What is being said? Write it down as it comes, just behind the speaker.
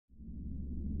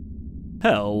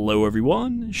Hello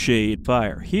everyone,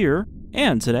 Shadefyre here,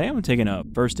 and today I'm taking a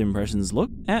first impressions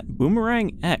look at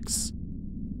Boomerang X,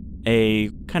 a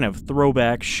kind of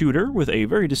throwback shooter with a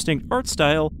very distinct art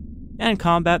style and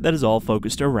combat that is all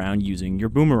focused around using your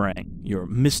boomerang, your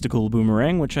mystical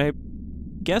boomerang, which I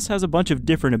guess has a bunch of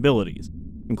different abilities,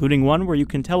 including one where you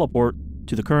can teleport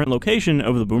to the current location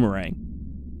of the boomerang.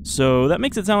 So that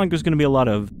makes it sound like there's going to be a lot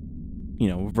of,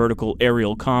 vertical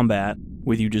aerial combat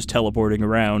with you just teleporting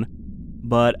around.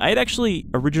 But I'd actually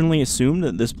originally assumed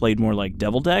that this played more like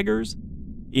Devil Daggers,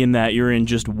 in that you're in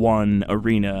just one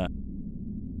arena.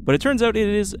 But it turns out it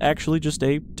is actually just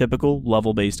a typical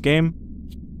level-based game,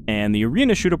 and the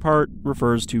arena shooter part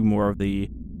refers to more of the,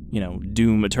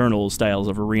 Doom Eternal styles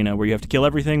of arena, where you have to kill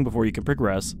everything before you can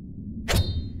progress.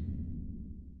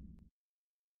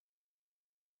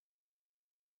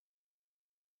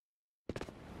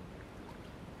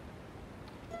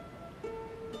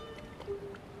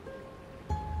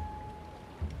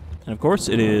 And of course,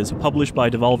 it is published by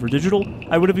Devolver Digital.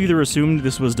 I would have either assumed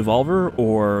this was Devolver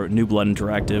or New Blood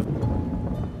Interactive.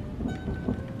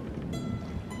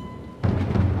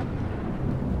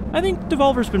 I think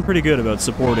Devolver's been pretty good about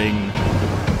supporting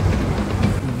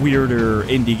weirder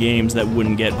indie games that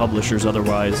wouldn't get publishers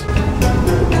otherwise.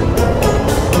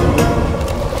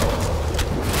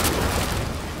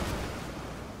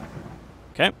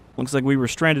 Okay, looks like we were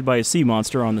stranded by a sea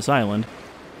monster on this island.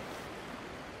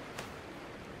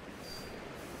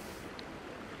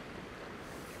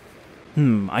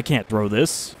 I can't throw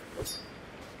this.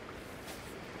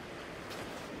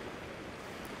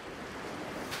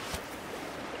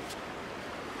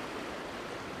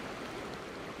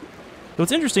 So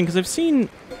it's interesting because I've seen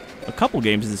a couple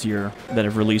games this year that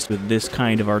have released with this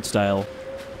kind of art style.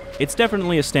 It's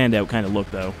definitely a standout kind of look,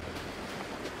 though.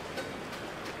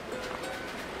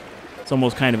 It's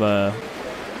almost kind of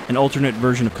an alternate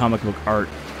version of comic book art,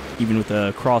 even with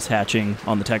the cross-hatching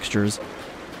on the textures.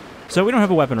 So we don't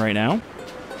have a weapon right now.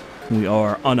 We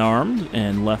are unarmed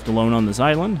and left alone on this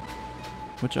island,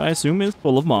 which I assume is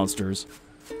full of monsters.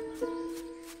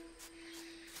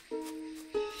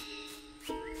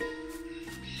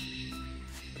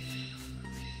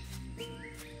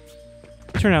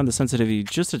 Turn down the sensitivity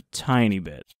just a tiny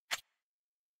bit,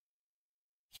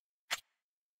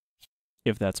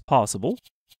 if that's possible.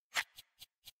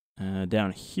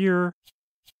 Down here,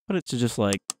 put it to just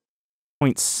like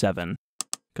 0.7.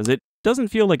 Because it doesn't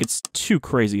feel like it's too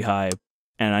crazy high,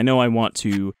 and I know I want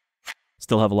to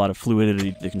still have a lot of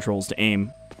fluidity to the controls to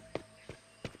aim.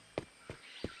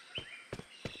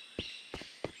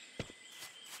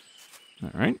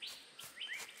 Alright.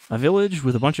 A village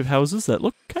with a bunch of houses that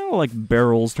look kind of like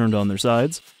barrels turned on their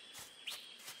sides.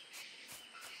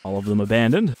 All of them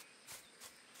abandoned.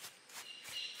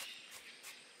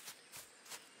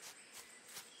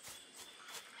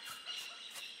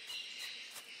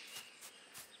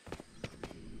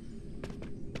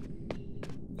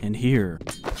 And here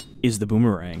is the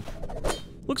boomerang.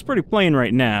 Looks pretty plain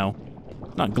right now.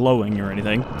 Not glowing or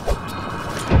anything.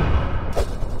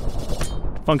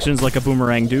 Functions like a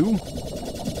boomerang do.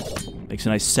 Makes a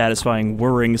nice satisfying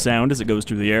whirring sound as it goes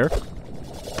through the air.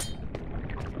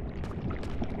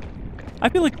 I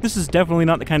feel like this is definitely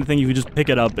not the kind of thing you could just pick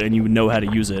it up and you would know how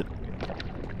to use it.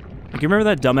 Like, you remember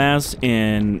that dumbass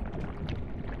in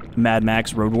Mad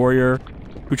Max Road Warrior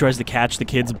who tries to catch the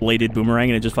kid's bladed boomerang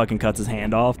and it just fucking cuts his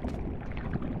hand off?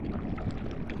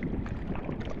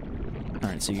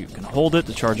 Alright, so you can hold it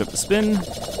to charge up the spin.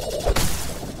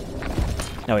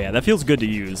 Oh yeah, that feels good to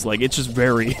use. Like, it's just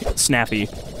very snappy.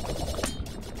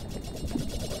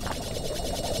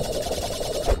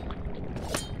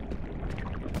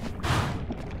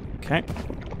 Okay.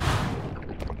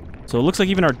 So it looks like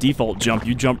even our default jump,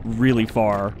 you jump really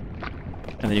far.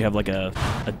 And then you have like a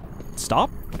stop?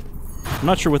 I'm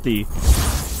not sure what the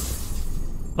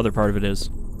other part of it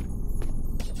is.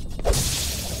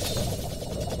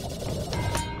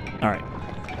 Alright.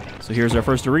 So here's our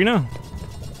first arena.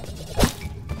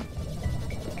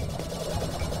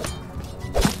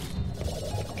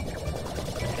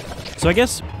 So I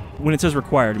guess when it says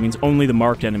required, it means only the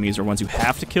marked enemies are ones you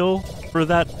have to kill for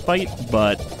that fight,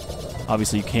 but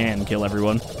obviously you can kill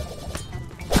everyone.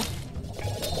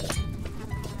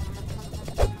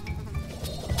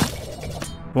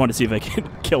 I want to see if I can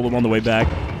kill them on the way back.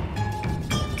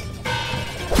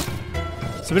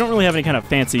 So we don't really have any kind of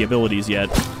fancy abilities yet.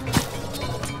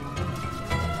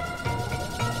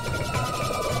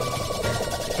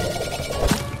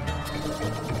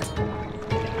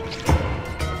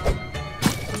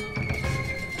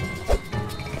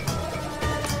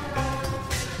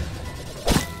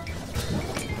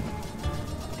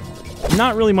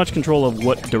 not really much control of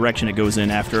what direction it goes in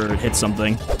after it hits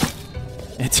something.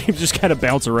 It seems to just kind of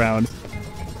bounce around.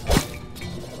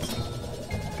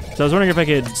 So I was wondering if I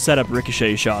could set up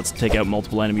ricochet shots to take out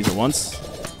multiple enemies at once.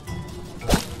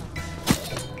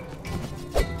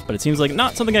 But it seems like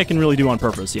not something I can really do on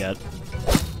purpose yet.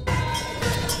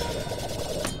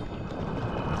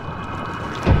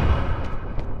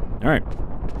 Alright.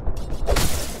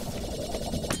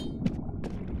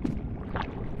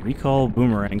 Recall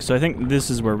Boomerang. So I think this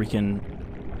is where we can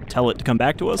tell it to come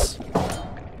back to us.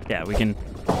 Yeah, we can...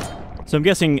 So I'm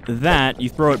guessing that you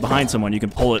throw it behind someone, you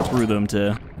can pull it through them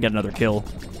to get another kill.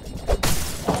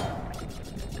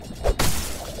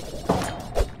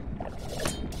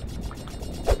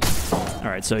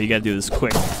 Alright, so you gotta do this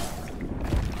quick.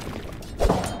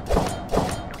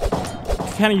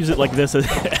 You kind of use it like this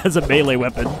as a melee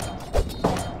weapon.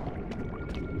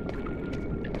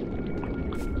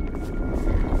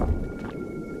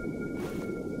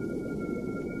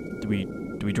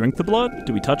 Do we drink the blood?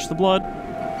 Do we touch the blood?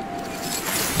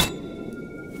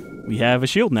 We have a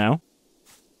shield now.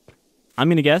 I'm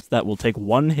gonna guess that will take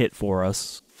one hit for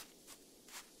us.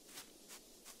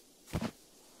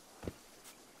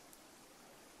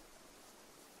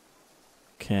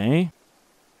 Okay.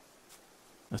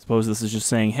 I suppose this is just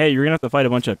saying, hey, you're gonna have to fight a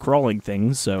bunch of crawling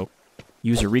things, so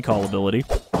use your recall ability.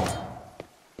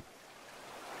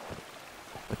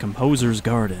 The Composer's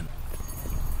Garden.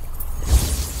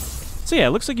 So yeah,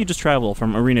 it looks like you just travel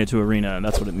from arena to arena, and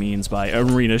that's what it means by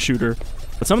arena shooter.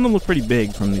 But some of them look pretty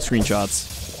big from these screenshots.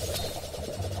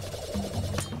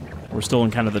 We're still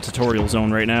in kind of the tutorial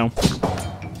zone right now.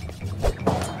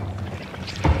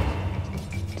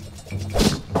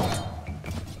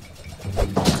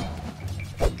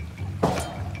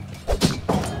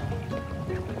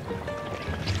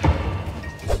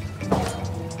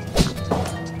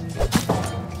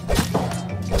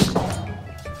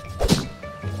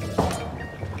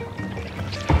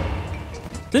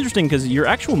 It's interesting because your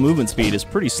actual movement speed is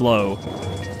pretty slow.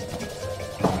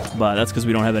 But that's because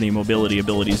we don't have any mobility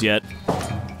abilities yet.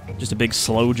 Just a big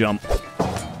slow jump.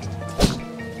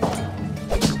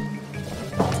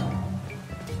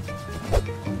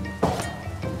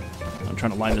 I'm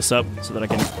trying to line this up so that I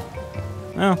can...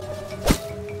 Well,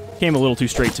 came a little too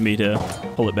straight to me to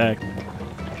pull it back.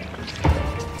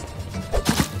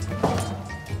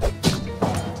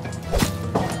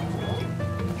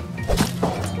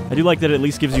 I do like that it at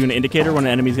least gives you an indicator when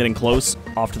an enemy's getting close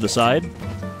off to the side.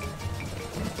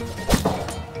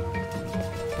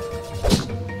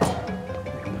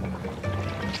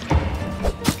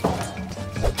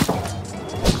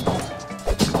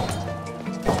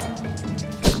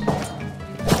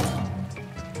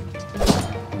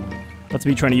 That's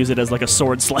me trying to use it as like a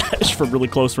sword slash from really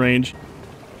close range.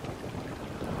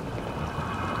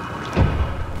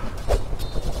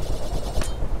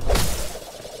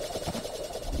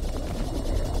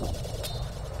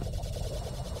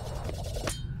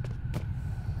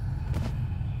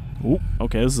 Ooh,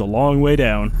 okay, this is a long way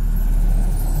down.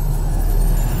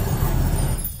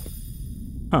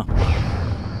 Huh.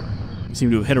 We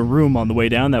seem to have hit a room on the way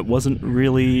down that wasn't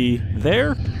really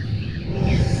there.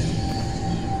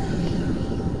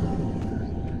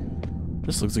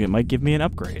 This looks like it might give me an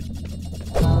upgrade.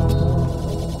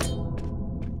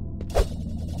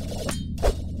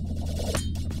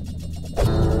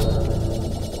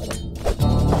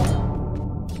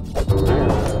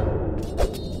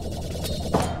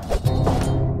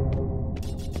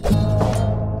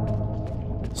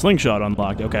 Slingshot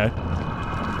unlocked, okay.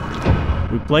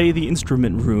 We play the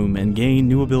instrument room and gain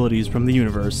new abilities from the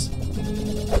universe.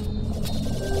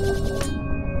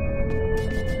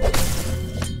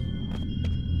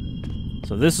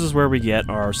 So this is where we get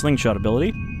our slingshot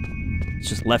ability. It's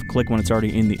just left click when it's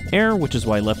already in the air, which is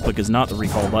why left click is not the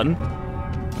recall button.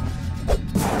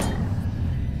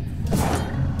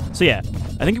 So yeah,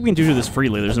 I think we can do this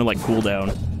freely. There's no like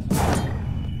cooldown.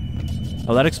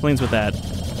 Oh, that explains what that...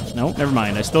 No, never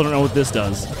mind. I still don't know what this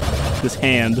does. This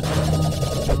hand.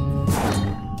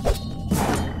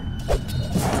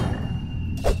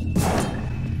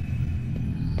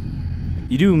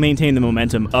 You do maintain the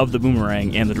momentum of the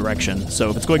boomerang and the direction, so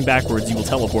if it's going backwards, you will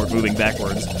teleport moving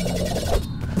backwards.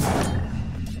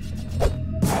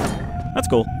 That's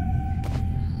cool.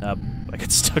 I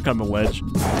get stuck on the ledge.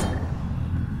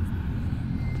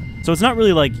 So it's not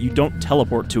really like you don't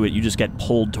teleport to it, you just get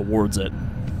pulled towards it.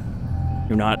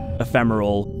 You're not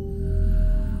ephemeral.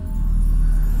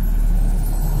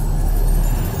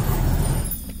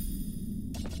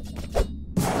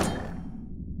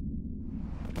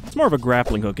 It's more of a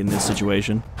grappling hook in this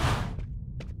situation.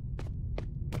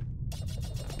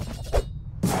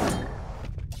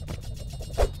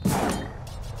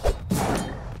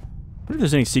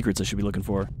 there's any secrets I should be looking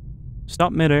for.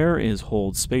 Stop midair is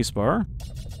hold spacebar.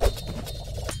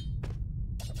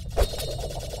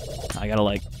 I gotta,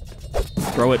 like,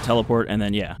 throw it, teleport, and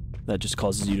then, yeah, that just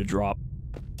causes you to drop.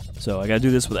 So I gotta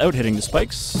do this without hitting the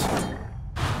spikes.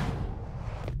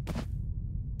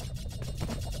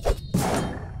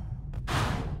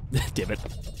 Damn it.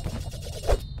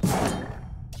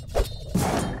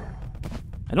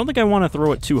 I don't think I want to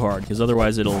throw it too hard, because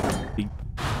otherwise it'll be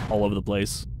all over the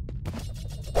place.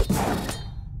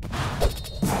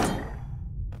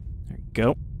 There we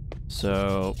go.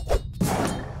 So...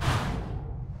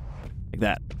 like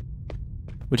that.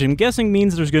 Which I'm guessing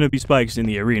means there's going to be spikes in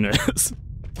the arenas.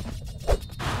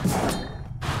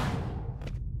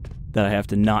 That I have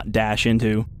to not dash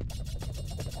into.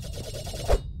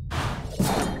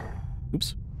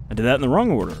 Oops. I did that in the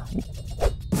wrong order.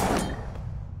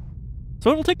 So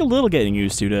it'll take a little getting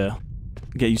used to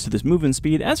get used to this movement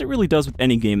speed, as it really does with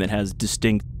any game that has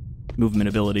distinct movement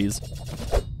abilities.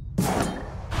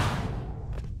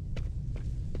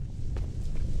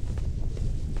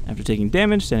 After taking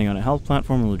damage, standing on a health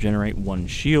platform will generate 1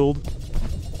 shield.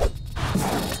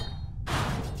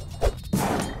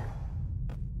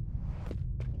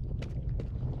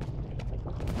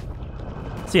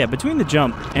 So yeah, between the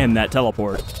jump and that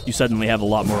teleport, you suddenly have a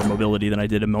lot more mobility than I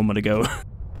did a moment ago.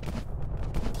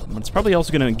 It's probably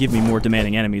also going to give me more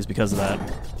demanding enemies because of that.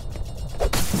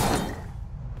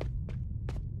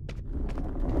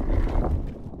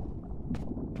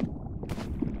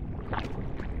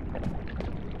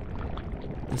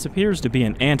 This appears to be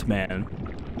an ant-man.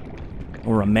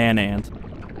 Or a man-ant.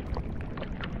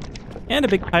 And a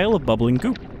big pile of bubbling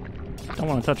goop. Don't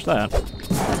want to touch that.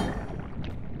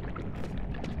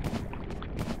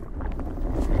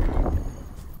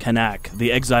 Kanak,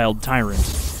 the exiled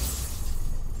tyrant.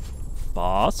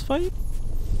 Boss fight?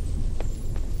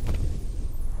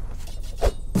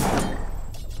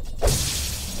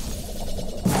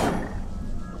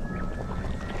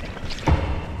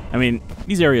 I mean,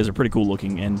 these areas are pretty cool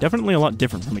looking and definitely a lot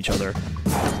different from each other.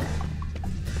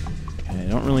 Okay, I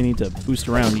don't really need to boost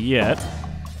around yet.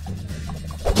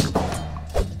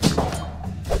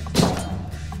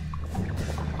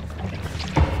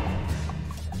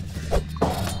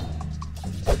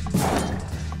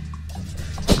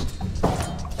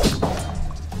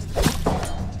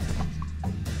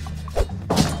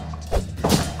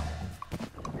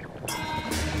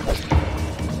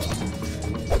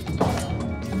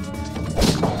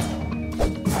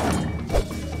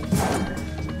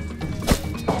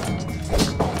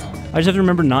 I just have to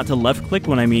remember not to left click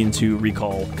when I mean to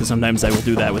recall, because sometimes I will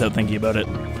do that without thinking about it.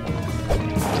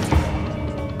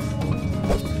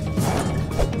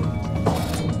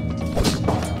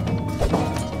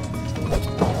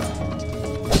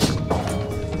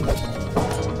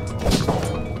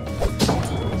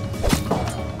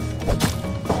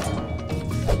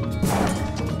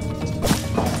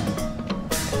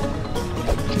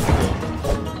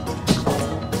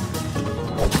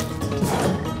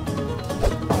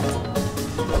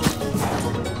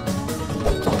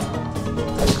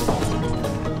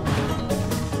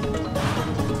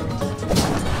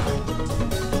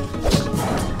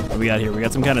 We got here? We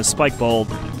got some kind of spike ball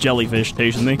jellyfish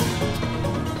chasing me.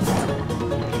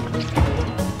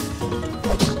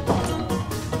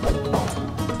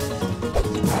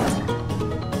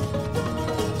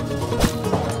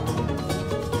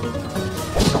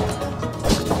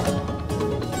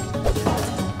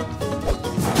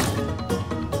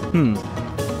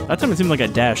 That time it seemed like I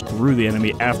dashed through the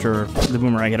enemy after the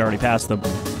boomerang had already passed them.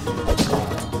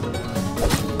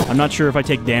 I'm not sure if I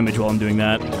take damage while I'm doing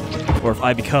that, or if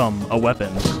I become a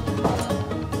weapon.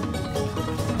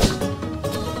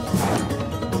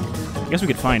 I guess we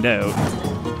could find out.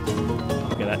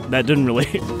 Okay, that didn't really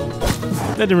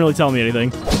that didn't really tell me anything.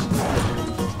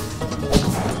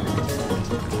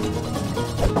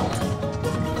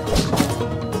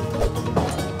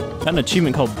 Got an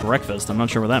achievement called breakfast. I'm not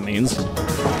sure what that means.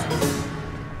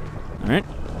 All right.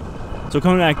 So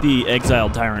Konak, the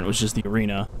exiled tyrant, was just the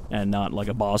arena and not like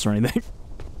a boss or anything.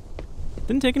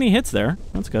 Didn't take any hits there.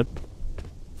 That's good.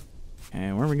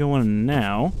 Okay, where are we going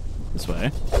now? This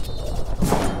way.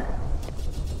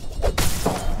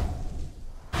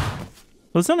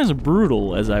 So it's not as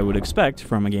brutal as I would expect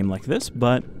from a game like this,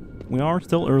 but we are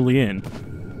still early in.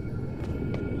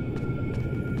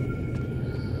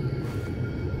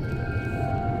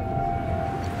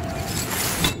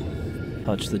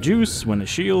 Touch the juice, win a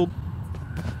shield.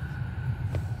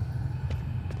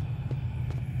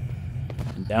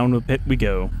 And down the pit we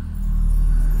go.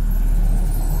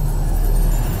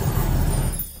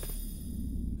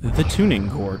 The tuning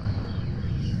court.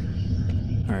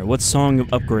 Alright, Alright, what song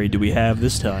upgrade do we have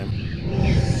this time?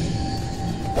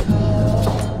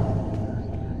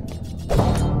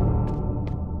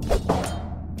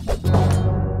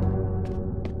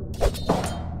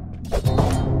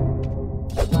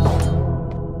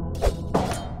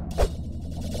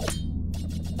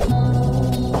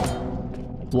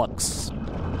 Flux.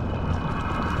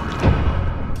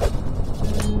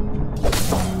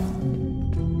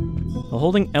 While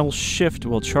holding L shift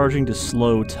while charging to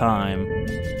slow time.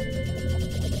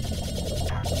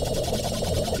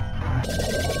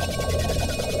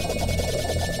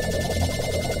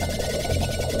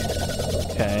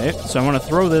 Okay, so I want to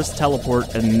throw this,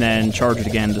 teleport, and then charge it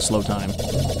again to slow time.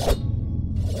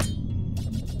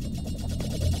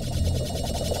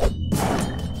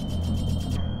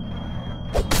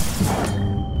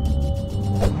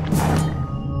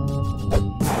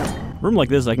 Room like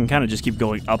this, I can kind of just keep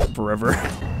going up forever.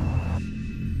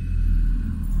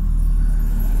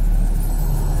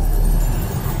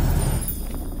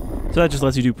 So that just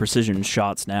lets you do precision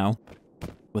shots now,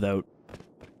 without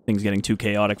things getting too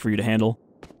chaotic for you to handle.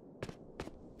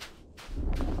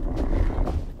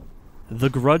 The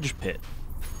Grudge Pit.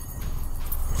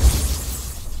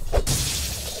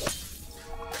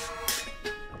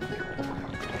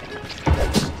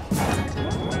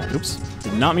 Oops.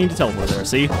 Did not mean to teleport there.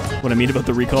 See what I mean about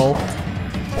the recall?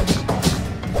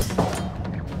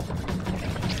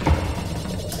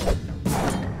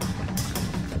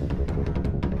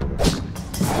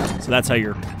 So that's how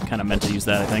you're kind of meant to use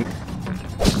that, I think.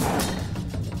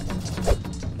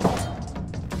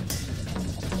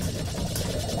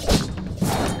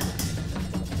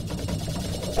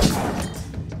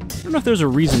 I don't know if there's a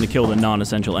reason to kill the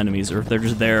non-essential enemies, or if they're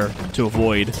just there to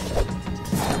avoid.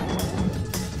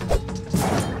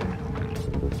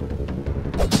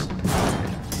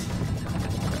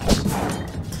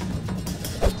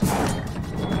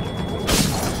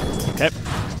 Okay,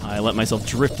 I let myself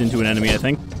drift into an enemy, I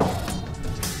think.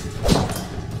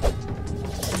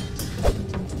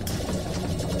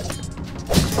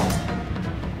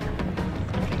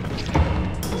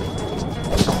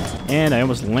 And I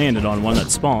almost landed on one that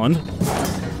spawned.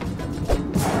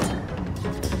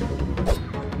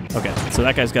 Okay, so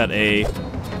that guy's got a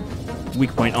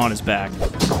weak point on his back.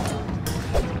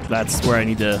 That's where I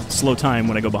need to slow time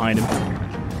when I go behind him.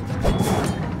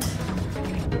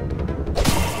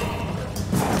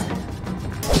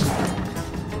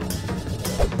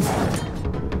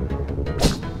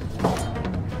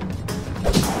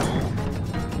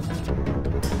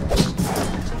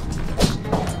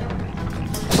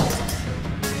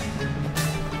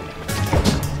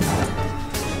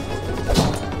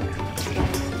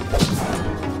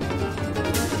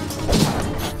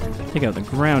 Take out the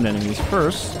ground enemies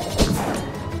first.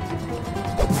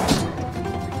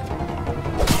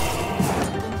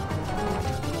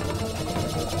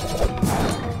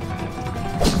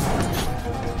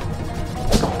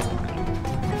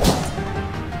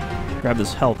 Grab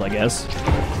this health, I guess.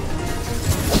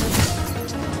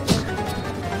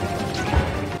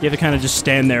 You have to kind of just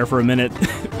stand there for a minute,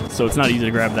 so it's not easy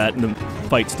to grab that, and the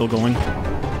fight's still going.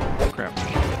 Crap.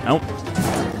 Nope.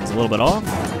 It's a little bit off.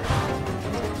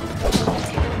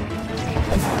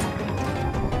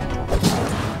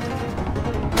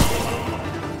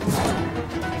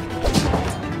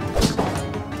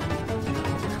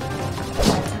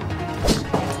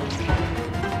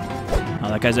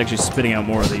 That guy's actually spitting out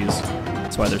more of these.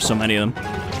 That's why there's so many of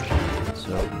them.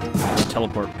 So,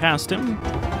 teleport past him.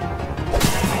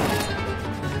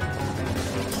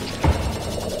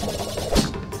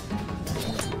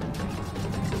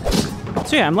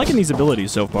 So yeah, I'm liking these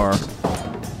abilities so far.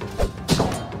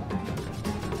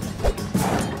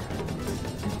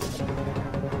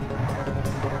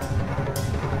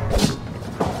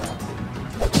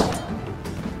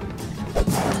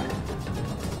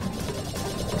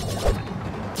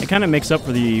 Kind of makes up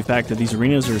for the fact that these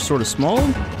arenas are sort of small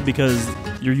because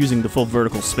you're using the full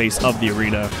vertical space of the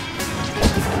arena.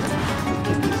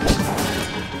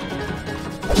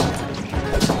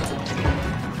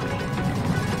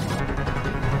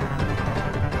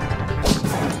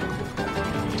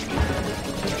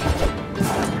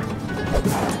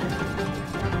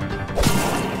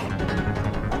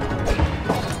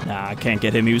 Nah, I can't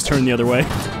get him. He was turned the other way.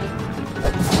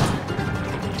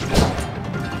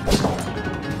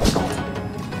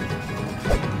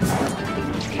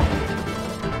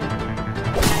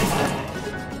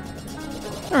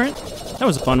 Alright, that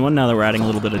was a fun one now that we're adding a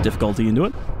little bit of difficulty into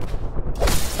it.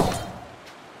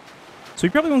 So we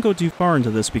probably won't go too far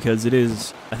into this because it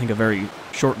is, I think, a very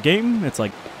short game. It's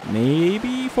like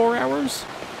maybe 4 hours?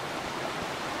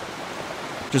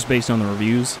 Just based on the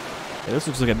reviews. Okay, this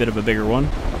looks like a bit of a bigger one.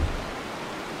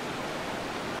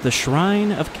 The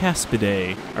Shrine of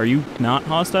Caspidae. Are you not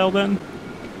hostile then?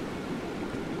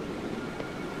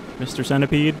 Mr.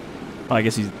 Centipede? Oh, I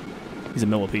guess he's a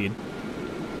millipede.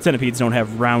 Centipedes don't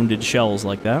have rounded shells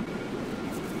like that.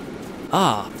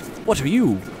 Ah, what are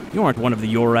you? You aren't one of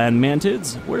the Yoran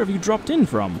mantids. Where have you dropped in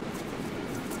from?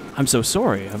 I'm so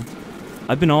sorry.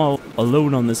 I've been all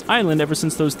alone on this island ever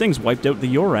since those things wiped out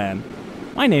the Yoran.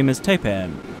 My name is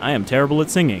Taipan. I am terrible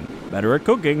at singing. Better at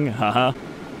cooking. Haha.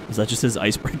 Is that just his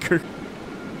icebreaker?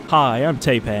 Hi, I'm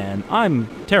Taipan.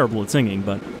 I'm terrible at singing,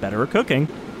 but better at cooking.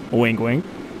 Wink wink.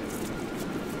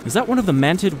 Is that one of the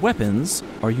mantid weapons?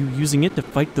 Are you using it to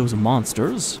fight those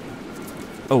monsters?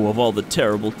 Oh, of all the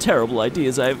terrible, terrible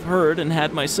ideas I've heard and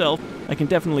had myself, I can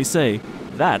definitely say,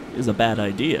 that is a bad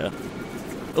idea.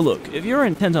 Look, if you're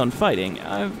intent on fighting,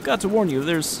 I've got to warn you,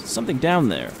 there's something down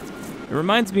there. It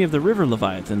reminds me of the river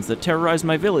leviathans that terrorized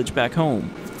my village back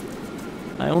home.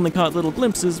 I only caught little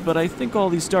glimpses, but I think all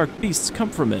these dark beasts come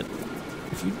from it.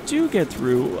 If you do get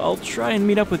through, I'll try and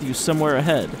meet up with you somewhere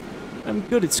ahead. I'm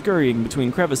good at scurrying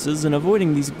between crevices and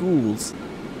avoiding these ghouls.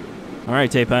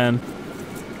 Alright, Taipan.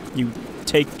 You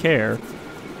take care.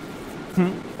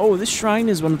 Oh, this shrine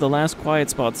is one of the last quiet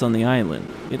spots on the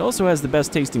island. It also has the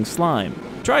best tasting slime.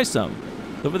 Try some.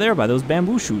 It's over there by those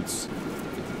bamboo shoots.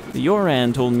 The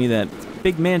Yoran told me that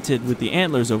big mantid with the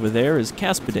antlers over there is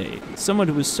Caspidae, someone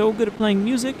who was so good at playing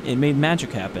music it made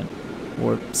magic happen.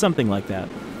 Or something like that.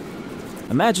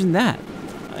 Imagine that.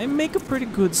 I make a pretty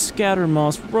good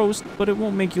scattermoss roast, but it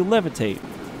won't make you levitate.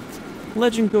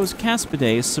 Legend goes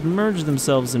Caspidae submerged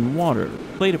themselves in water,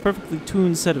 played a perfectly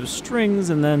tuned set of strings,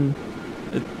 and then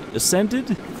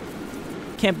ascended?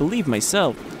 Can't believe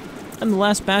myself. I'm the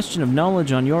last bastion of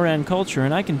knowledge on Yoran culture,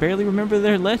 and I can barely remember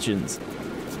their legends.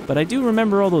 But I do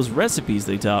remember all those recipes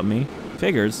they taught me.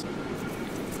 Figures.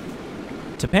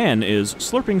 Taipan is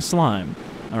slurping slime.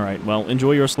 Alright, well,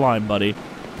 enjoy your slime, buddy.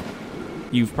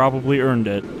 You've probably earned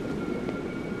it.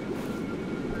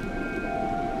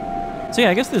 So yeah,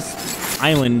 I guess this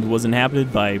island was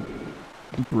inhabited by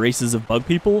races of bug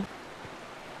people.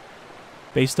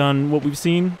 Based on what we've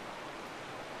seen.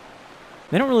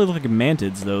 They don't really look like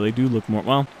mantids, though. They do look more...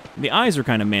 Well, the eyes are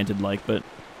kind of mantid-like, but...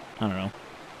 I don't know.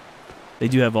 They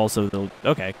do have also the...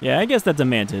 Okay, yeah, I guess that's a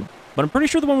mantid. But I'm pretty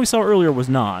sure the one we saw earlier was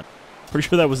not. Pretty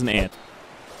sure that was an ant.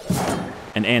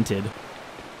 An antid.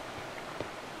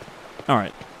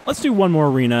 Alright, let's do one more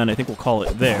arena, and I think we'll call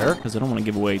it there, because I don't want to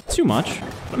give away too much.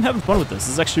 But I'm having fun with this.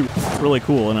 This is actually really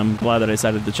cool, and I'm glad that I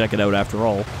decided to check it out after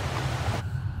all.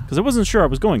 Because I wasn't sure I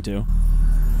was going to.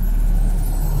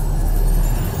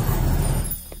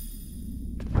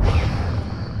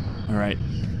 Alright.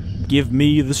 Give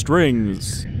me the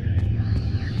strings.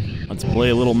 Let's play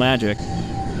a little magic.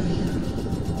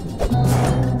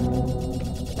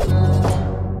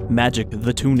 Magic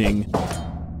the tuning.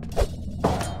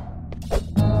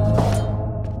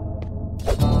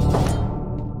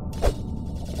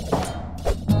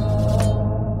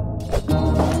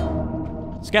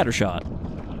 Scattershot.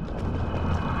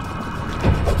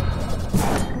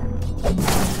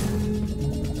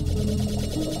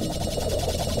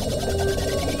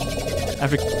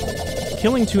 After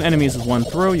killing 2 enemies with 1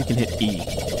 throw, you can hit E.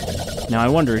 Now I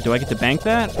wonder, do I get to bank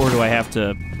that, or do I have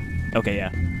to... Okay,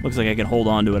 yeah. Looks like I can hold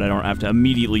on to it. I don't have to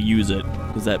immediately use it,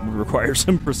 because that would require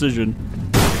some precision.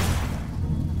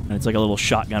 And it's like a little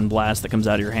shotgun blast that comes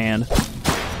out of your hand.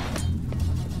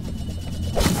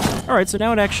 Alright, so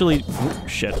now it actually... Oh,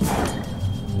 shit.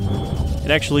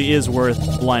 It actually is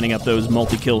worth lining up those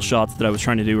multi-kill shots that I was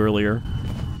trying to do earlier.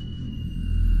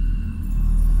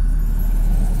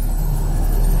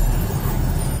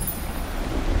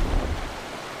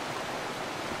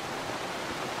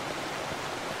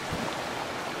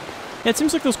 Yeah, it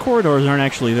seems like those corridors aren't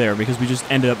actually there because we just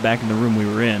ended up back in the room we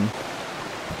were in.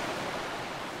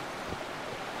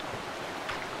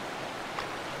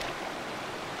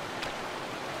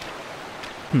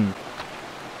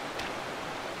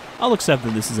 I'll accept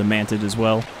that this is a mantid as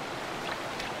well.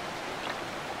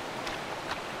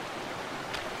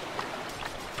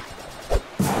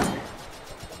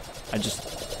 I just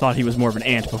thought he was more of an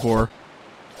ant before.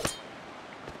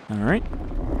 Alright.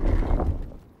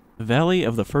 Valley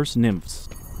of the First Nymphs.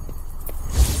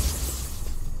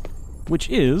 Which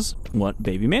is what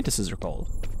baby mantises are called.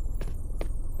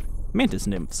 Mantis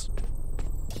nymphs.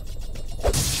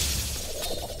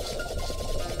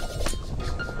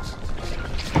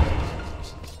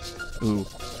 Ooh.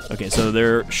 Okay, so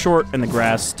they're short and the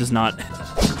grass does not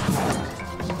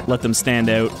let them stand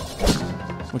out,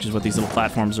 which is what these little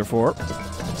platforms are for.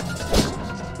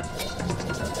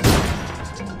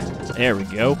 There we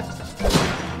go.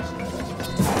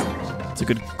 It's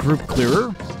a good group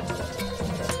clearer.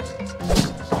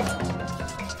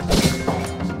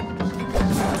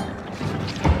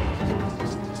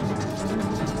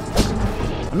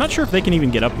 I'm not sure if they can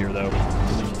even get up here, though.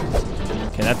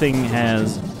 Okay, that thing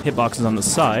has hitboxes on the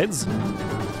sides.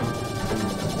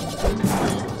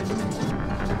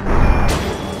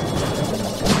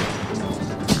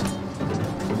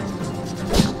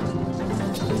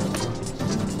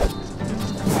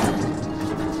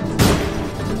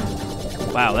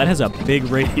 Wow, that has a big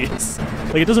radius.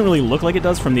 Like, it doesn't really look like it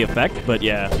does from the effect, but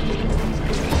yeah.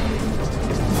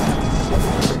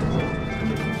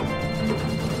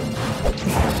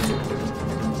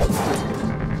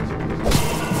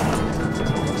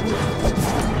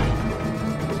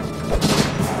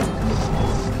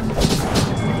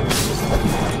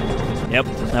 Yep,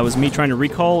 that was me trying to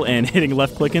recall and hitting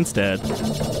left click instead.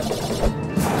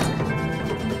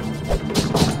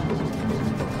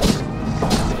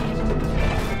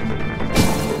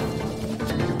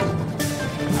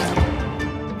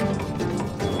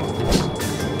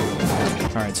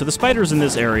 Alright, so the spiders in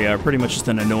this area are pretty much just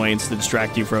an annoyance to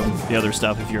distract you from the other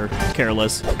stuff if you're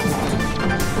careless.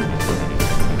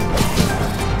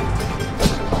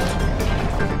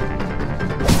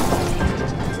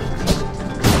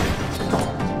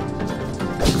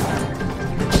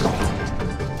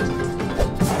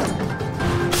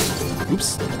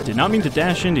 Oops, did not mean to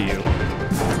dash into you.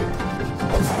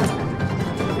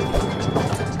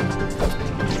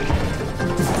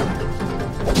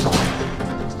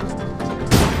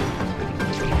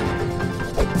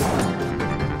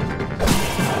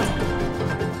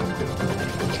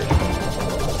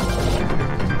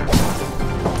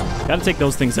 Gotta take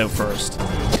those things out first,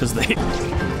 because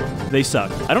they suck.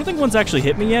 I don't think one's actually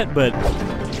hit me yet, but I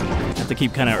have to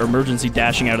keep kind of emergency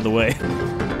dashing out of the way.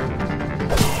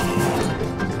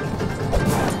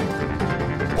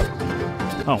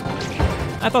 Oh,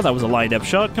 I thought that was a lined-up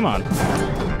shot. Come on.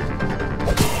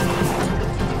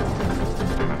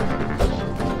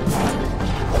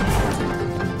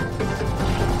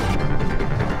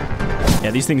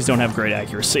 Yeah, these things don't have great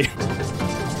accuracy.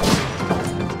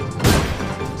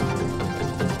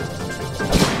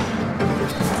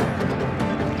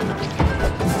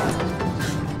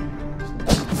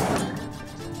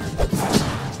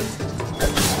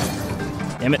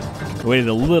 Damn it. I waited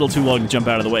a little too long to jump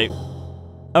out of the way.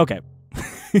 Okay.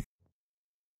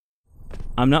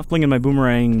 I'm not flinging my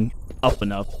boomerang up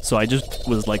enough, so I just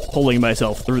was, like, pulling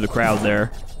myself through the crowd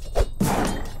there.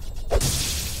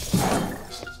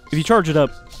 If you charge it up,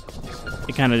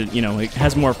 it kind of, you know, it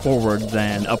has more forward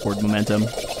than upward momentum.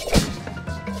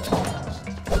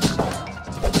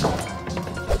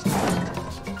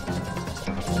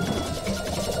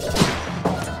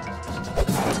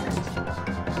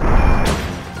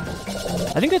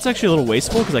 I think that's actually a little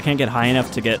wasteful because I can't get high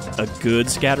enough to get a good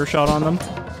scatter shot on them.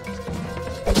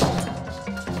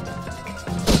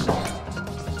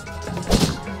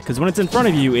 Because when it's in front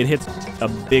of you, it hits a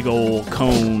big old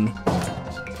cone.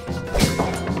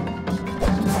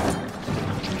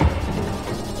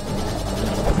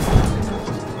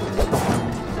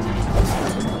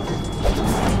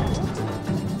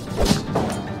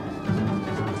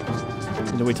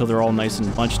 To wait till they're all nice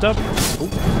and bunched up.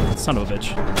 Oh, son of a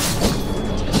bitch.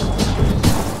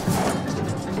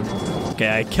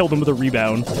 Okay, I killed him with a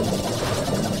rebound.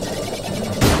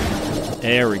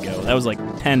 There we go. That was like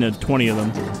 10 to 20 of them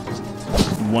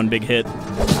in one big hit.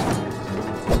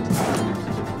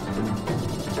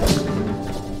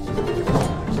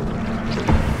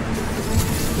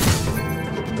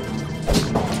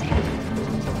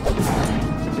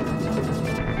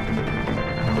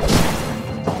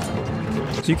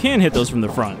 So you can hit those from the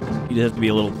front. You just have to be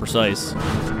a little precise.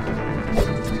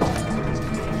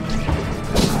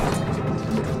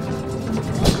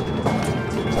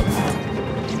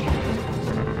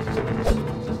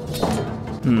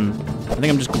 I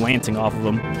think I'm just glancing off of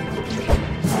them.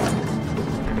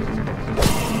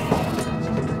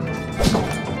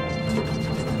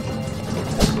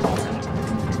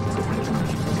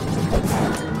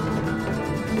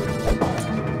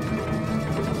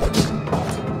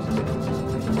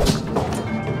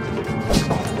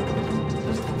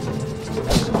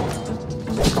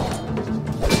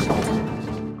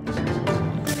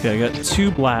 Okay, I got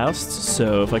 2 blasts,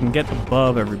 so if I can get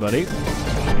above everybody...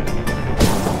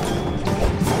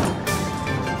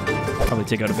 probably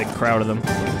take out a big crowd of them.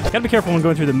 Gotta be careful when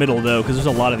going through the middle, though, because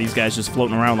there's a lot of these guys just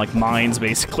floating around like mines,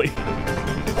 basically.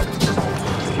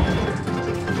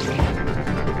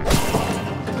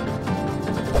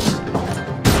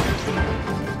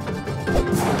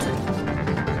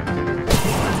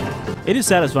 it is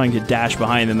satisfying to dash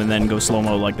behind them and then go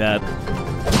slow-mo like that.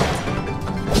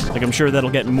 Like, I'm sure that'll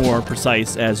get more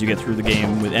precise as you get through the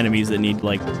game with enemies that need,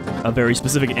 like, a very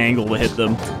specific angle to hit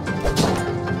them.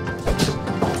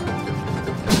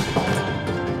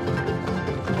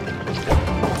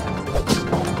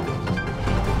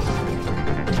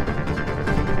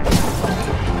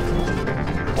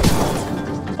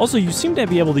 Also, you seem to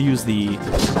be able to use the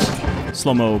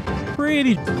slow-mo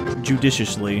pretty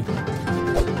judiciously.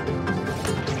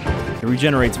 It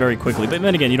regenerates very quickly, but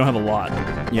then again, you don't have a lot.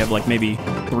 You have like maybe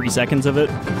 3 seconds of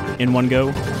it in one go.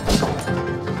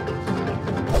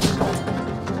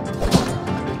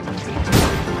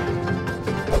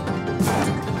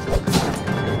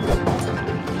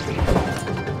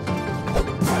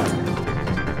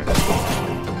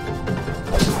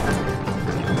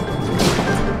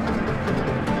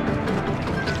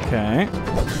 Okay,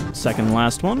 second and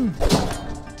last one.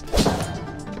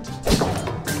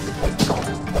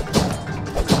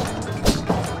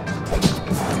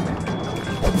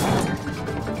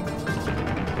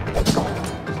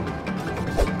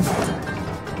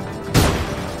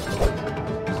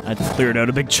 I just cleared out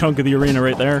a big chunk of the arena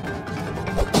right there.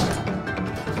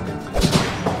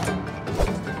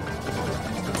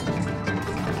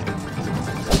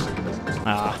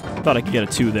 Ah, thought I could get a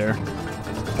 2 there.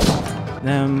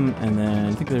 Them, and then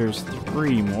I think there's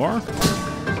 3 more.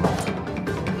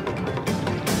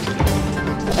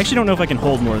 I actually don't know if I can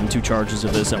hold more than 2 charges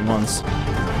of this at once.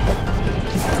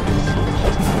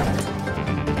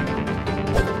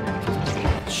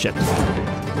 Shit.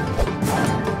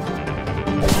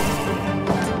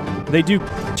 They do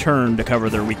turn to cover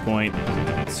their weak point,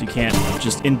 so you can't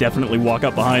just indefinitely walk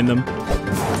up behind them.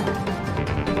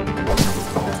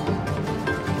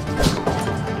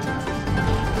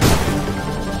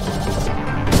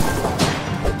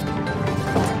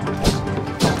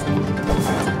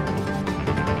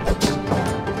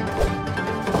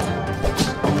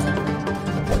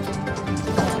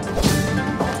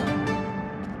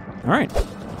 Alright.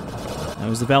 That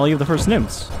was the Valley of the First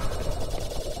Nymphs.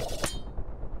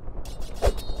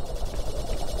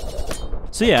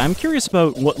 So yeah, I'm curious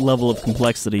about what level of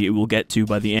complexity it will get to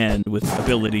by the end with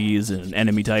abilities and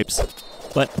enemy types.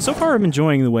 But so far I'm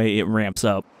enjoying the way it ramps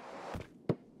up.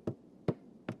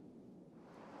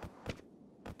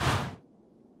 I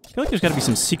feel like there's gotta be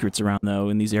some secrets around, though,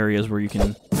 in these areas where you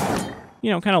can, you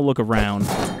know, kind of look around.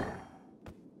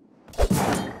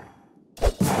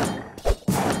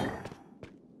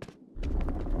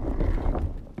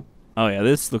 Oh yeah,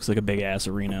 this looks like a big-ass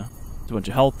arena. There's a bunch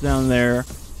of health down there.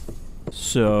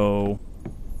 So,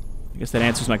 I guess that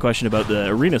answers my question about the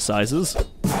arena sizes.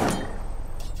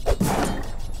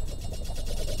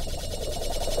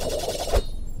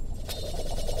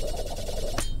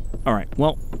 Alright,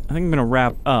 well, I think I'm gonna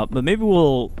wrap up, but maybe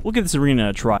we'll give this arena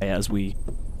a try as we,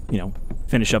 you know,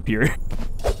 finish up here.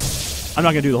 I'm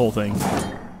not gonna do the whole thing.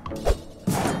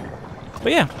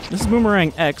 But yeah, this is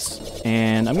Boomerang X,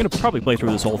 and I'm gonna probably play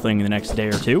through this whole thing in the next day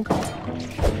or 2.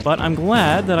 But I'm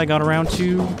glad that I got around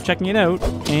to checking it out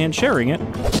and sharing it,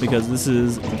 because this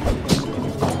is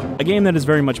a game that is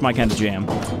very much my kind of jam.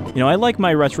 You know, I like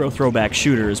my retro throwback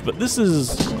shooters, but this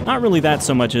is not really that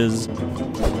so much as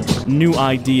new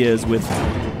ideas with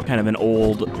kind of an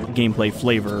old gameplay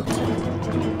flavor.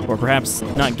 Or perhaps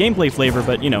not gameplay flavor,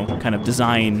 but, you know, kind of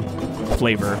design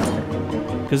flavor.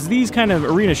 Because these kind of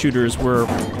arena shooters were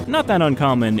not that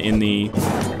uncommon in the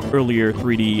earlier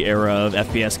 3D era of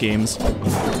FPS games.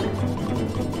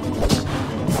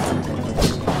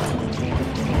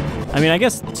 I mean, I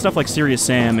guess stuff like Serious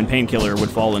Sam and Painkiller would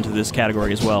fall into this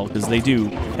category as well, because they do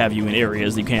have you in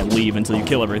areas that you can't leave until you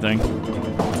kill everything.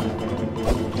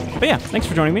 But yeah, thanks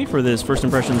for joining me for this First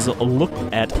Impressions look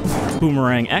at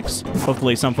Boomerang X.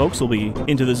 Hopefully some folks will be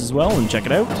into this as well and check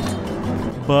it out.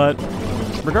 But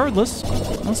regardless,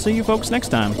 I'll see you folks next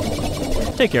time.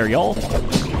 Take care, y'all.